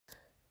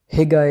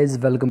Hey guys,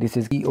 welcome. This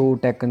is EO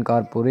Tech and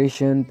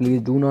Corporation.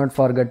 Please do not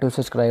forget to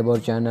subscribe our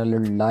channel,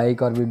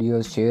 like our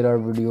videos, share our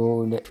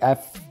video.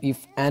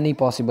 If any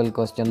possible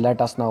question,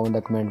 let us know in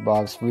the comment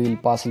box. We'll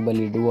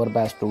possibly do our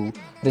best to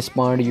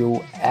respond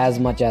you as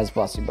much as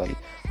possible.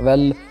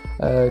 Well,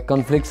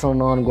 conflicts are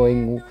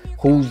ongoing.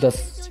 Who's the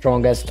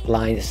strongest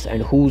alliance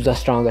and who's the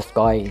strongest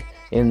guy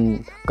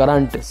in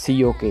current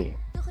COK?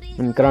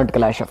 In current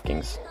Clash of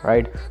Kings,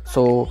 right?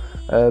 So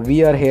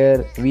we are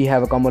here, we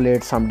have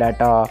accumulated some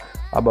data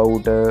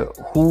about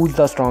who's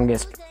the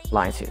strongest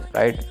alliances,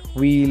 right?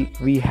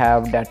 We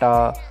have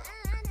data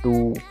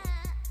to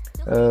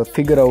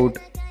figure out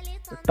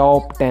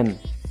top 10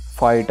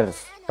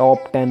 fighters,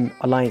 top 10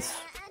 alliance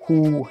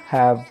who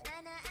have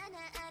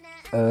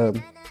uh,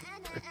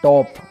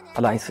 top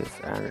alliances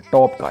and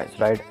top guys,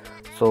 right?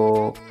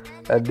 So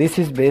this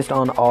is based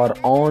on our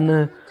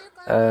own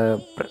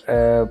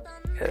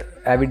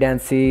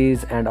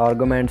evidences and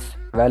arguments.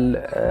 Well,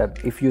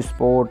 if you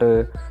support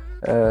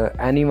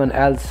anyone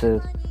else,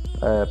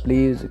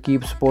 please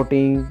keep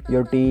supporting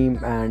your team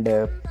and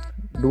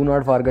do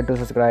not forget to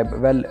subscribe.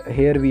 Well,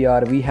 here we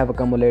are, we have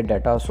accumulated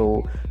data,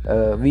 so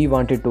we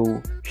wanted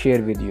to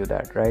share with you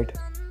that, right?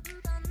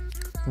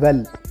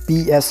 Well,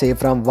 PSA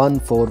from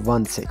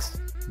 1416,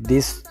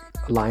 this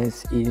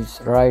alliance is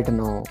right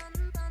now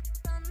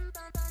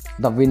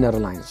the winner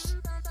alliance.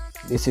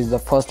 This is the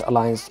first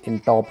alliance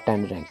in top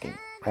 10 ranking,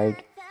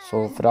 right?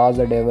 So Firaz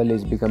the Devil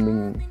is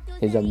becoming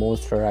is the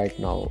most right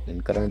now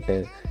in current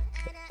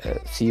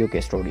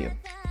COK studio.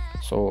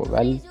 So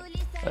well,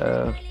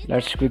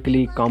 let's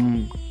quickly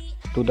come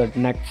to the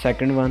next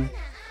second one.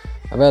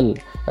 Well,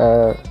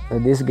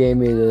 this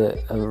game is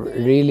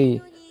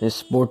really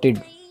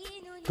supported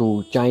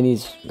to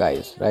Chinese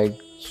guys, right?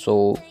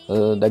 So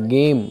the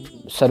game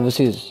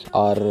services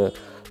are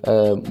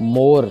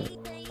more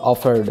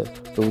offered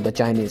to the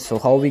Chinese, so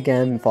how we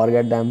can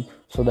forget them?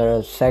 So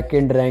the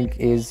second rank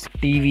is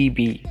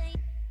TVB,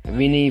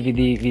 Vini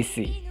Vidi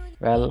VC.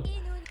 Well,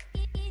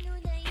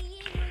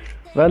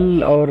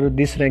 or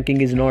this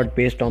ranking is not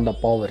based on the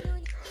power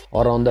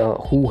or on the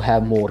who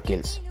have more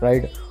kills,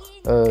 right?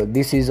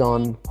 This is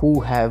on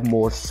who have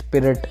more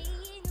spirit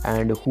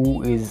and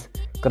who is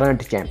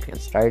current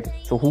champions, right?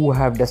 So who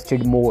have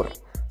dusted more.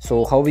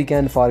 So how we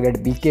can forget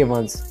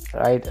BK1s,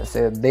 right?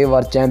 So they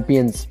were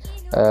champions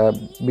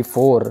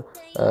before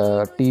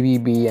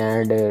TVB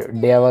and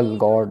Devil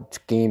Gods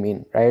came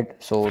in, right?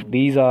 So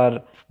these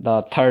are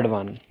the third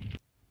one.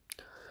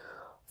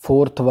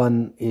 Fourth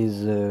one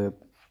is the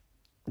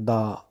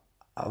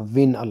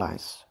Win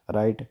Alliance,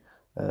 right?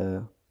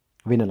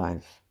 Win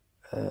Alliance.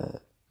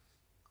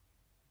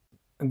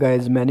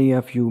 Guys, many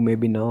of you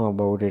maybe know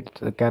about it.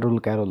 Carol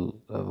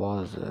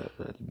was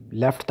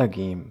left the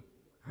game.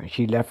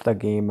 She left the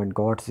game and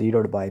got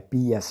zeroed by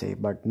PSA,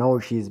 but now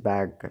she's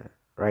back,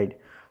 right?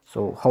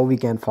 So how we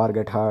can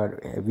forget her?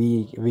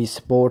 We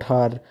support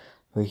her.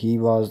 He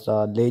was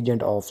a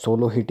legend of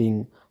solo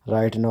hitting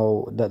right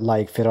now, that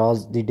like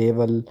Firaz the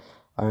Devil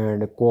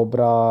and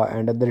Cobra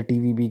and other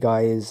TVB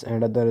guys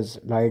and others,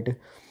 right?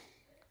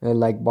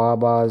 Like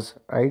Babas,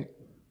 right?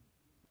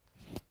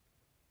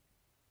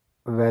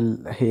 Well,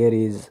 here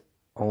is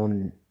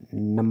on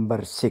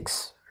number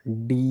 6,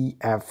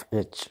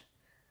 DFH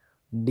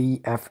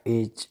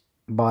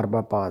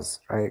Barba Paz,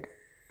 right?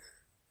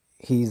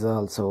 He's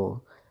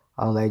also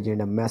a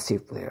legend, a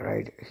massive player,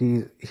 right?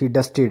 He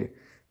dusted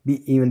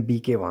even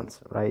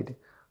BK1s, right?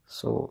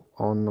 So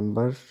on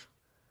numbers,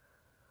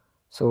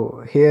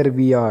 so here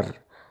we are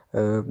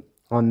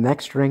on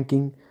next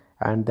ranking,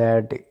 and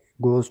that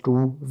goes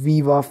to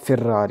Viva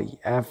Ferrari,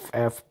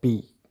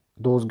 FFP.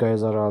 Those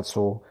guys are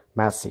also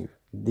massive.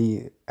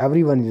 The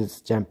everyone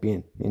is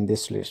champion in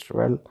this list.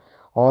 Well,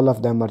 all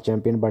of them are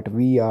champion, but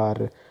we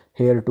are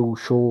here to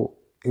show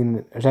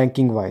in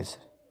ranking wise.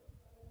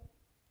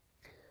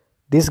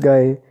 This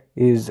guy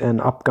is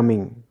an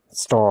upcoming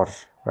star,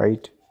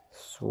 right?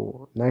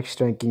 So next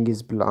ranking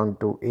is belong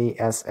to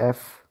ASF.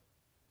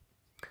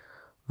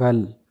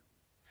 Well,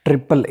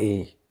 triple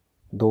A,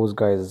 those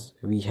guys,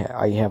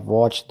 I have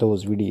watched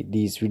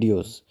these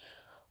videos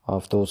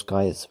of those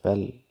guys.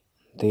 Well,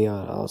 they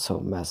are also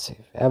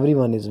massive.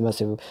 Everyone is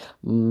massive.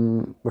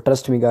 But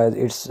trust me guys,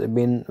 it's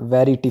been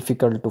very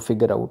difficult to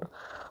figure out,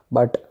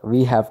 but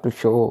we have to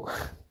show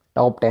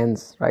top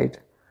 10s, right?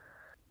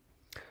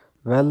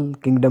 Well,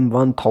 Kingdom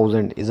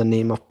 1000 is a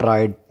name of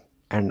pride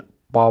and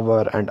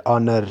power and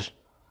honor,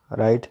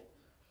 right?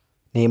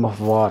 Name of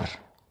war,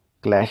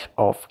 Clash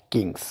of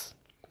Kings.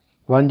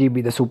 1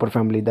 GB the super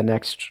family, the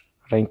next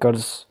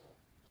rankers.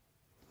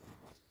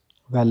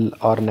 Well,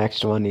 our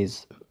next one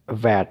is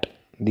VAT.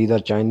 These are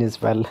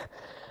Chinese. Well,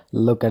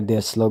 look at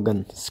their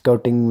slogan.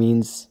 Scouting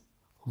means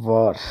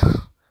war.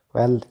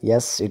 Well,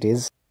 yes, it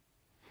is.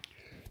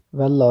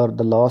 Well, or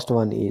the last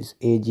one is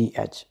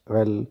AGH.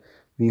 Well,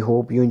 we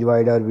hope you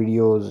enjoyed our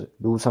videos.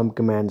 Do some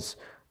comments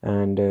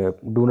and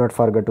do not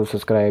forget to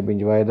subscribe.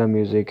 Enjoy the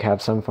music,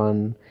 have some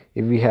fun.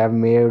 If we have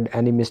made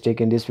any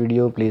mistake in this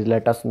video, please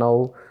let us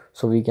know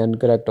so we can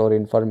correct our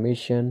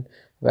information.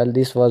 Well,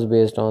 this was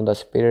based on the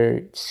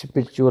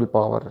spiritual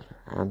power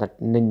and the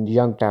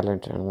young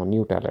talent and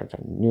new talent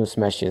and new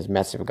smashes,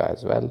 massive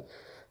guys. Well,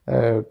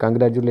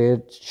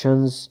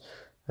 congratulations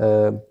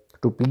to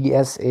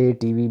PSA,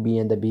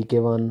 TVB, and the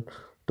BK1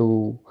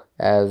 to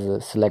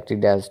as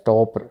selected as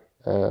top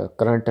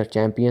current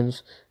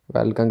champions.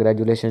 Well,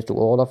 congratulations to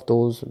all of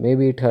those.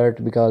 Maybe it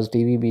hurt because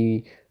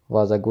TVB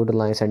was a good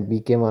alliance and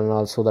BK1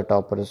 also the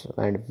toppers,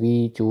 and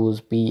we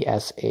choose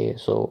PSA.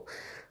 So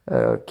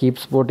keep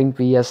supporting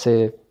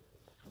PSA.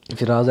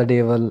 Firaz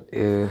Deval,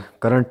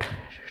 current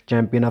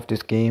champion of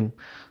this game.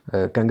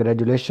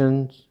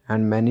 Congratulations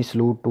and many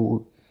salute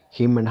to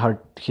him and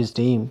his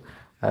team.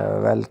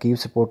 Well, keep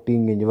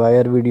supporting, enjoy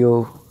our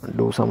video,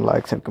 do some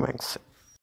likes and comments.